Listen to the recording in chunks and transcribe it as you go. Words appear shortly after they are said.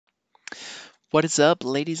What is up,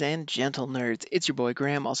 ladies and gentle nerds? It's your boy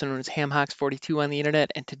Graham, also known as HamHawks42 on the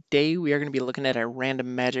internet, and today we are going to be looking at a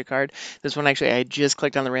random magic card. This one actually, I just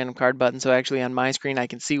clicked on the random card button, so actually on my screen I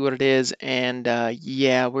can see what it is, and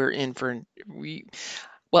yeah, we're in for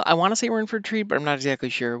well, I want to say we're in for a treat, but I'm not exactly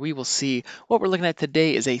sure. We will see. What we're looking at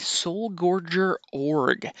today is a Soul Gorger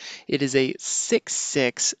Org. It is a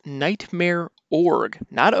 6/6 Nightmare Org,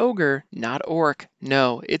 not ogre, not orc.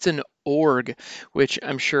 No, it's an org, which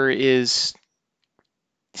I'm sure is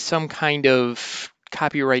some kind of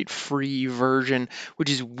copyright free version, which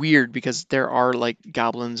is weird because there are like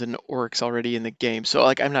goblins and orcs already in the game. So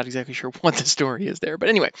like I'm not exactly sure what the story is there. But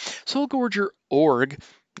anyway, Soul Gorger Org,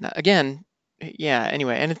 again, yeah,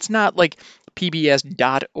 anyway, and it's not like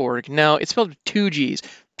pbs.org. No, it's spelled with two G's,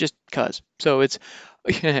 just cuz. So it's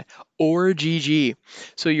or GG.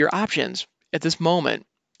 So your options at this moment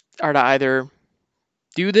are to either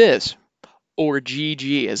do this or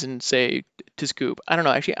GG, as in say to scoop. I don't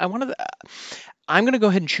know. Actually, I'm going to go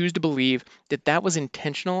ahead and choose to believe that that was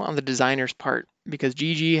intentional on the designer's part because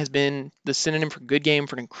GG has been the synonym for good game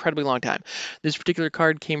for an incredibly long time. This particular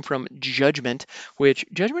card came from Judgment, which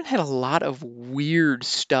Judgment had a lot of weird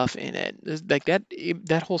stuff in it. Like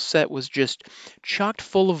that whole set was just chocked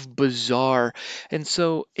full of bizarre. And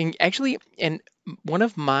so, and one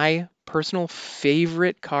of my personal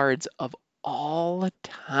favorite cards of all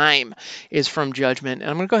time is from Judgment. And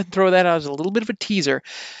I'm going to go ahead and throw that out as a little bit of a teaser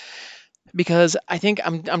because I think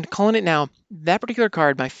I'm calling it now. That particular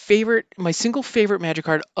card, my single favorite Magic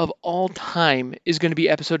card of all time, is going to be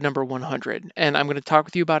episode number 100, and I'm going to talk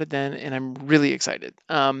with you about it then, and I'm really excited.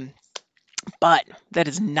 But that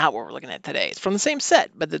is not what we're looking at today. It's from the same set,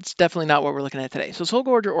 but that's definitely not what we're looking at today. So Soul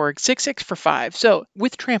Gorger Org, 6/6 for 5. So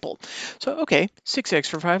with Trample. So okay, 6/6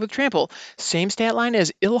 for 5 with Trample. Same stat line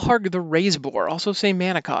as Ilharg the Razebore, also same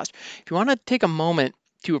mana cost. If you want to take a moment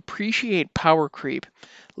to appreciate power creep,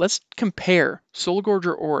 let's compare Soul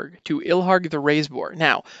Gorger Org to Ilharg the Razebore.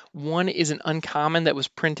 Now, one is an uncommon that was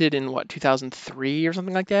printed in what, 2003 or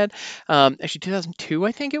something like that? Actually, 2002,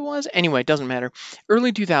 I think it was. Anyway, it doesn't matter.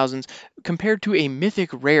 Early 2000s compared to a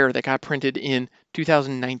mythic rare that got printed in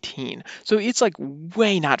 2019. So it's like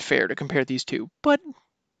way not fair to compare these two, but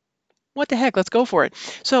what the heck, let's go for it.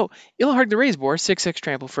 So Ilharg the Razebore, 6/6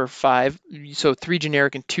 trample for 5, so 3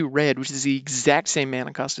 generic and 2 red, which is the exact same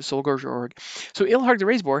mana cost as Soul Gorger Org. So Ilharg the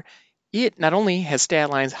Razebore, it not only has stat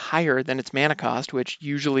lines higher than its mana cost, which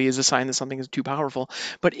usually is a sign that something is too powerful,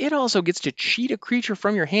 but it also gets to cheat a creature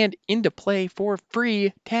from your hand into play for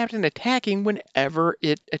free, tapped and attacking whenever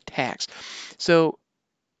it attacks. So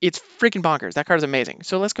it's freaking bonkers. That card is amazing.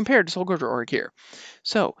 So let's compare it to Soul Gorger Org here.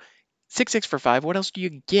 So 6/6 for 5, what else do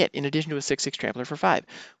you get in addition to a 6/6 trampler for 5?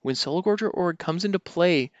 When Soul Gorger Org comes into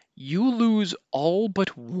play, you lose all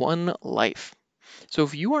but 1 life. So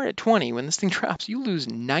if you are at 20 when this thing drops, you lose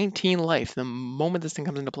 19 life the moment this thing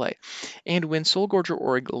comes into play. And when Soul Gorger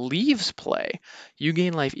Org leaves play, you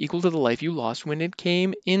gain life equal to the life you lost when it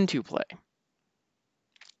came into play.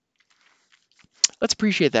 Let's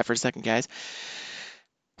appreciate that for a second, guys.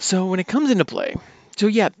 So when it comes into play, so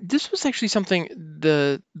yeah, this was actually something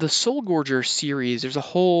the Soul Gorger series. There's a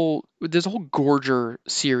whole Gorger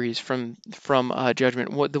series from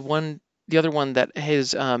Judgment. The other one that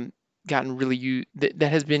has gotten really that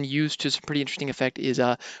has been used to some pretty interesting effect is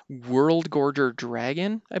World Gorger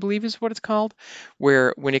Dragon, I believe is what it's called,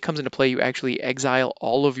 where when it comes into play, you actually exile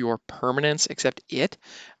all of your permanents except it.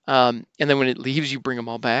 And then when it leaves, you bring them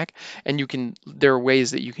all back, and there are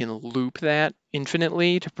ways that you can loop that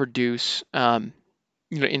infinitely to produce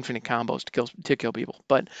infinite combos to kill people.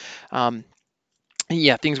 But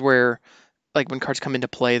yeah, things where like when cards come into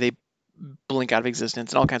play, they blink out of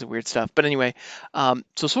existence and all kinds of weird stuff. But anyway,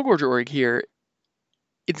 so Soul Gorger Org here,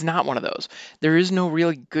 it's not one of those. There is no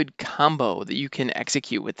really good combo that you can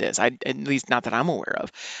execute with this. At least not that I'm aware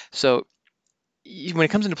of. So when it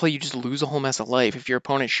comes into play, you just lose a whole mess of life. If your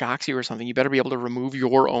opponent shocks you or something, you better be able to remove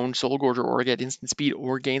your own Soul Gorger or get instant speed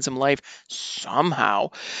or gain some life somehow.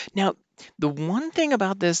 Now, the one thing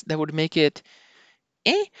about this that would make it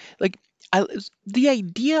eh, like the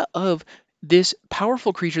idea of this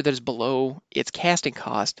powerful creature that is below its casting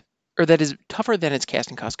cost, or that is tougher than its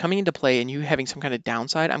casting cost, coming into play and you having some kind of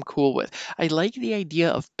downside, I'm cool with. I like the idea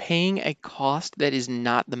of paying a cost that is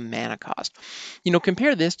not the mana cost.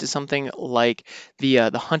 Compare this to something like the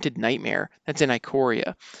Hunted Nightmare that's in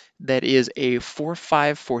Ikoria. That is a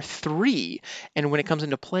 4/5 for 3, and when it comes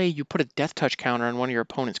into play, you put a death touch counter on one of your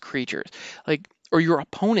opponent's creatures. Like or your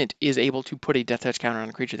opponent is able to put a death touch counter on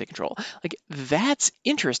a creature they control. Like, that's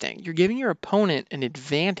interesting. You're giving your opponent an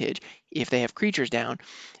advantage if they have creatures down,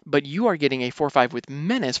 but you are getting a 4/5 with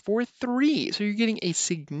menace for 3. So you're getting a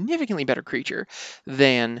significantly better creature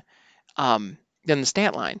than um, than the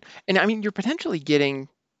stat line. And I mean, you're potentially giving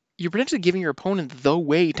your opponent the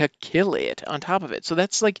way to kill it on top of it. So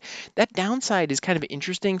that's like that downside is kind of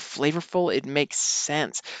interesting, flavorful. It makes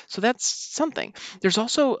sense. So that's something. There's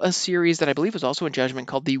also a series that I believe was also in Judgment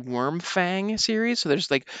called the Wormfang series. So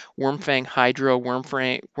there's like Wormfang Hydra,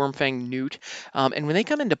 Wormfang Newt, and when they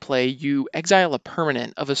come into play, you exile a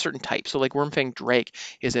permanent of a certain type. So like Wormfang Drake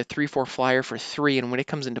is a 3/4 flyer for 3, and when it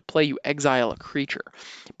comes into play, you exile a creature.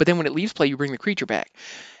 But then when it leaves play, you bring the creature back.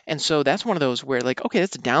 And so that's one of those where, like, okay,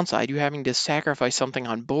 that's a downside. You having to sacrifice something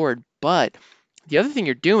on board, but the other thing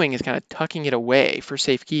you're doing is kind of tucking it away for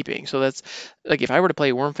safekeeping. So that's like if I were to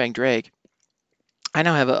play Wormfang Drake, I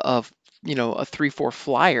now have a 3/4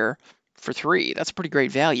 flyer for 3. That's a pretty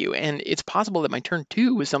great value, and it's possible that my turn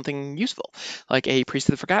 2 was something useful, like a Priest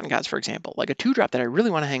of the Forgotten Gods, for example, like a 2-drop that I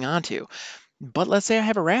really want to hang on to. But let's say I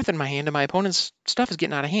have a Wrath in my hand and my opponent's stuff is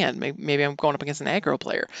getting out of hand. Maybe I'm going up against an aggro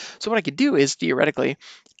player. So what I could do is theoretically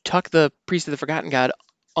tuck the Priest of the Forgotten God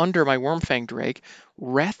under my Wormfang Drake,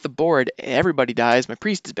 wrath the board, everybody dies, my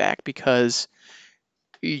priest is back because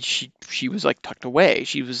she was like tucked away.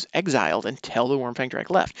 She was exiled until the Wormfang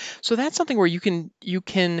Drake left. So that's something where you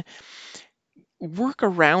can work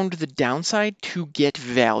around the downside to get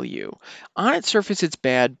value. On its surface it's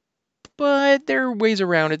bad, but there are ways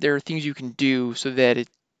around it. There are things you can do so that it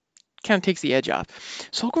kind of takes the edge off.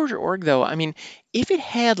 Soulgorger Org, though, I mean, if it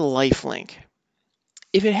had lifelink,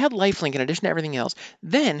 in addition to everything else,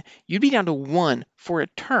 then you'd be down to 1 for a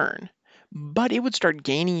turn. But it would start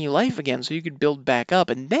gaining you life again, so you could build back up.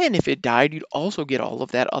 And then if it died, you'd also get all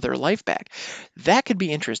of that other life back. That could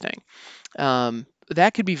be interesting.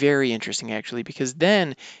 That could be very interesting, actually, because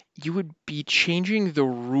then you would be changing the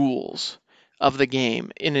rules of the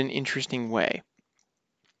game in an interesting way.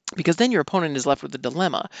 Because then your opponent is left with the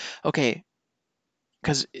dilemma. Okay,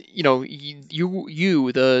 because the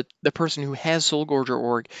person who has Soulgorger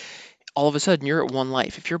Org, all of a sudden you're at 1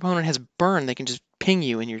 life. If your opponent has burn, they can just ping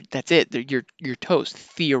you and that's it. You're toast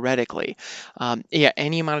theoretically. Yeah,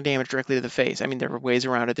 any amount of damage directly to the face. I mean, there are ways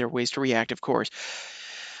around it. There are ways to react, of course,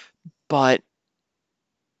 but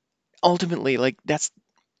ultimately, like that's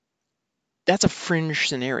a fringe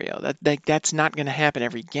scenario. That's not going to happen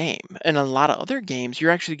every game. And a lot of other games,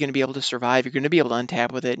 you're actually going to be able to survive. You're going to be able to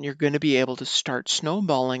untap with it, and you're going to be able to start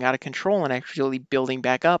snowballing out of control and actually building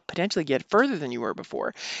back up, potentially get further than you were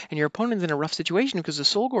before. And your opponent's in a rough situation because the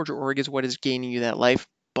Soulgorger Org is what is gaining you that life.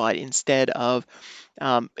 But instead of,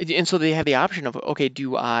 and so they have the option of, okay,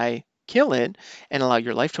 do I kill it and allow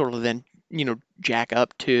your life total to then, jack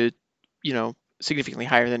up to, significantly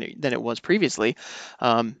higher than it was previously.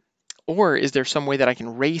 Or is there some way that I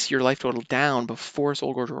can race your life total down before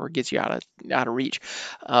Soulgorger gets you out of reach?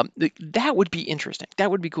 That would be interesting. That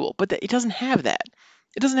would be cool. But it doesn't have that.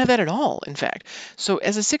 It doesn't have that at all, in fact. So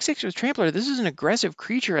as a 6/6 with Trampler, this is an aggressive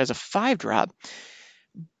creature as a 5-drop,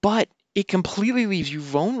 but it completely leaves you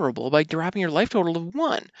vulnerable by dropping your life total to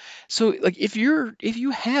 1. So like if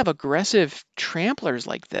you have aggressive Tramplers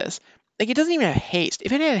like this, like it doesn't even have haste.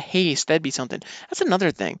 If it had haste, that'd be something. That's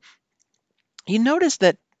another thing. You notice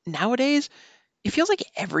that nowadays it feels like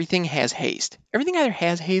everything has haste. Everything either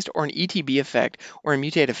has haste or an ETB effect or a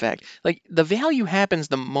mutate effect. Like the value happens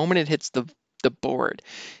the moment it hits the board.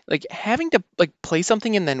 Like having to like play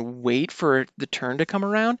something and then wait for the turn to come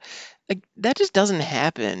around, like that just doesn't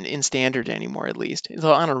happen in standard anymore, at least.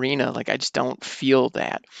 So on arena, like I just don't feel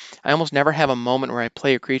that. I almost never have a moment where I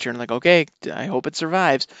play a creature and like, okay, I hope it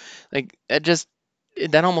survives. Like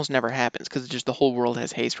that almost never happens because just the whole world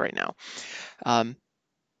has haste right now. Um,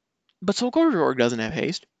 but Soulgorger Org doesn't have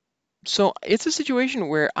haste. So it's a situation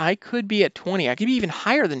where I could be at 20. I could be even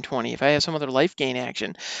higher than 20 if I have some other life gain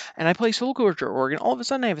action. And I play Soulgorger Org, and all of a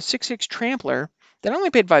sudden I have a 6/6 Trampler that I only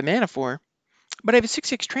paid 5 mana for, but I have a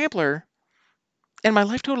 6/6 Trampler, and my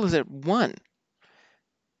life total is at 1.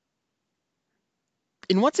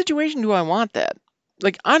 In what situation do I want that?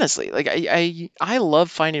 Like, honestly, like I love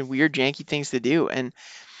finding weird, janky things to do. And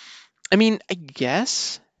I mean, I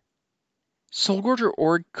guess Soulgorger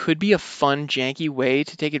Org could be a fun, janky way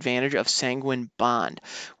to take advantage of Sanguine Bond,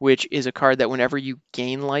 which is a card that whenever you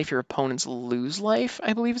gain life, your opponents lose life,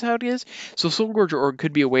 I believe is how it is. So Soulgorger Org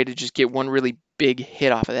could be a way to just get one really big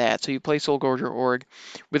hit off of that. So you play Soulgorger Org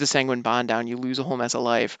with a Sanguine Bond down, you lose a whole mess of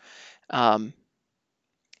life. Um,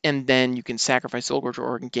 and then you can sacrifice Soul Gorger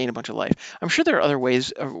Org and gain a bunch of life. I'm sure there are other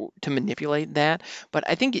ways to manipulate that, but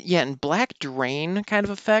I think, yeah, in Black Drain kind of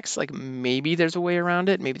effects, like maybe there's a way around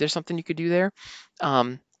it. Maybe there's something you could do there.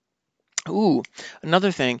 Um, ooh,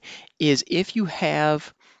 another thing is if you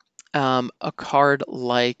have a card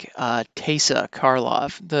like Teysa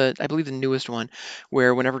Karlov, I believe the newest one,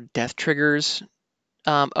 where whenever death triggers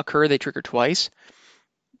occur, they trigger twice.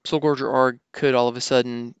 Soul Gorger Org could all of a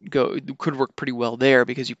sudden could work pretty well there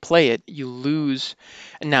because you play it, you lose.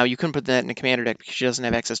 And now you couldn't put that in a commander deck because she doesn't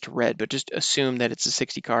have access to red, but just assume that it's a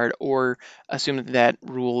 60 card, or assume that that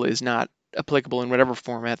rule is not applicable in whatever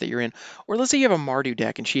format that you're in. Or let's say you have a Mardu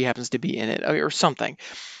deck and she happens to be in it, or something.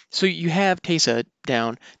 So you have Teysa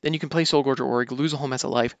down, then you can play Soul Gorger Org, lose a whole mess of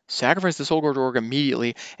life, sacrifice the Soul Gorger Org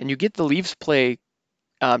immediately, and you get the Leaves play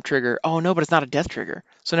trigger. Oh no, but it's not a death trigger.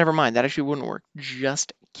 So never mind. That actually wouldn't work.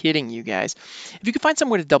 Just kidding, you guys. If you could find some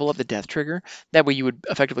way to double up the death trigger, that way you would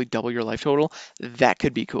effectively double your life total. That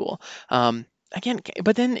could be cool. Again,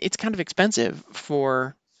 but then it's kind of expensive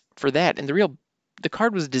for that. And the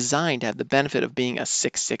card was designed to have the benefit of being a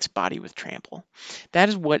 6/6 body with trample. That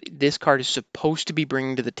is what this card is supposed to be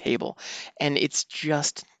bringing to the table, and it's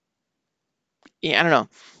just, yeah, I don't know.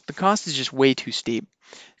 The cost is just way too steep.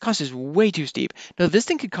 The cost is way too steep. Now, this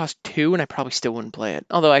thing could cost 2, and I probably still wouldn't play it.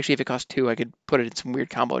 Although, actually, if it cost 2, I could put it in some weird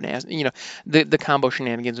combo. The combo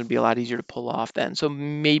shenanigans would be a lot easier to pull off then. So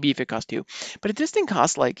maybe if it cost 2. But if this thing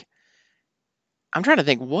costs, like, I'm trying to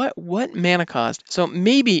think, what mana cost? So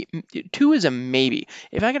maybe 2 is a maybe.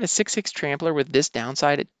 If I got a 6/6 trampler with this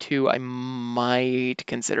downside at 2, I might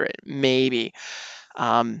consider it. Maybe.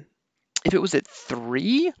 If it was at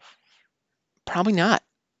 3, probably not.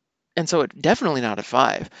 And so it definitely not at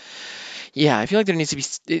 5. Yeah, I feel like there needs to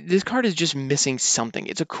be. This card is just missing something.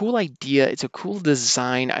 It's a cool idea. It's a cool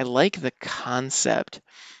design. I like the concept,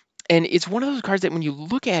 and it's one of those cards that when you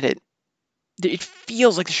look at it, it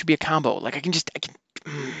feels like there should be a combo. Like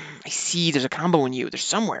I see there's a combo in you. There's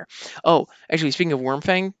somewhere. Oh, actually, speaking of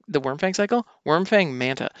Wormfang, the Wormfang cycle, Wormfang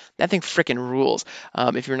Manta, that thing freaking rules.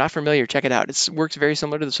 If you're not familiar, check it out. It works very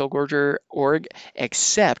similar to the Soul Gorger Org,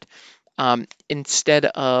 except instead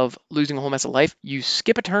of losing a whole mess of life, you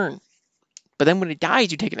skip a turn. But then when it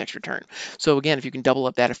dies, you take an extra turn. So again, if you can double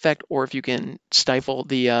up that effect, or if you can stifle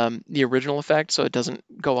the original effect so it doesn't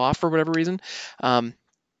go off for whatever reason,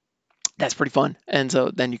 that's pretty fun. And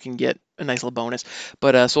so then you can get a nice little bonus.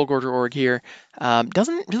 But Soul Gorger Org here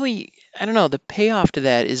doesn't really, I don't know, the payoff to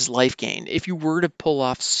that is life gain. If you were to pull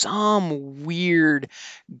off some weird,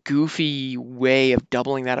 goofy way of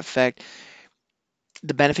doubling that effect,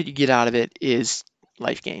 the benefit you get out of it is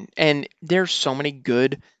life gain. And there's so many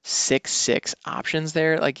good 6/6 options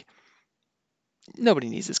there. Like, nobody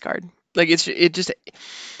needs this card. Like, it just,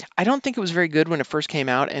 I don't think it was very good when it first came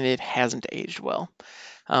out, and it hasn't aged well,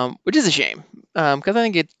 which is a shame, because I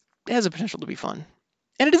think it has the potential to be fun.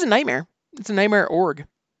 And it is a nightmare. It's a nightmare org.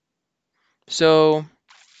 So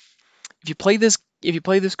if you play this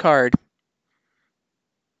card,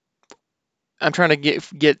 I'm trying to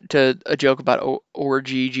get to a joke about or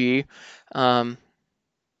GG.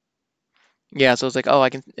 Yeah, so it's like, oh, I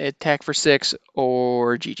can attack for 6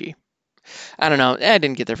 or GG. I don't know. I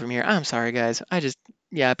didn't get there from here. I'm sorry, guys.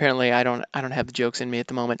 Yeah, apparently I don't have the jokes in me at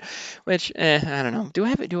the moment, which, I don't know. Do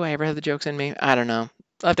I ever have the jokes in me? I don't know.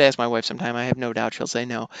 I'll have to ask my wife sometime. I have no doubt she'll say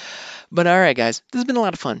no. But all right, guys, this has been a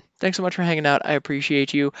lot of fun. Thanks so much for hanging out. I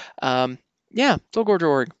appreciate you. Yeah, Soul Gorger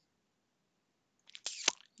Org.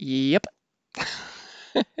 Yep.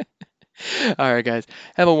 All right, guys.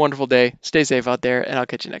 Have a wonderful day. Stay safe out there, and I'll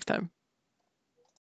catch you next time.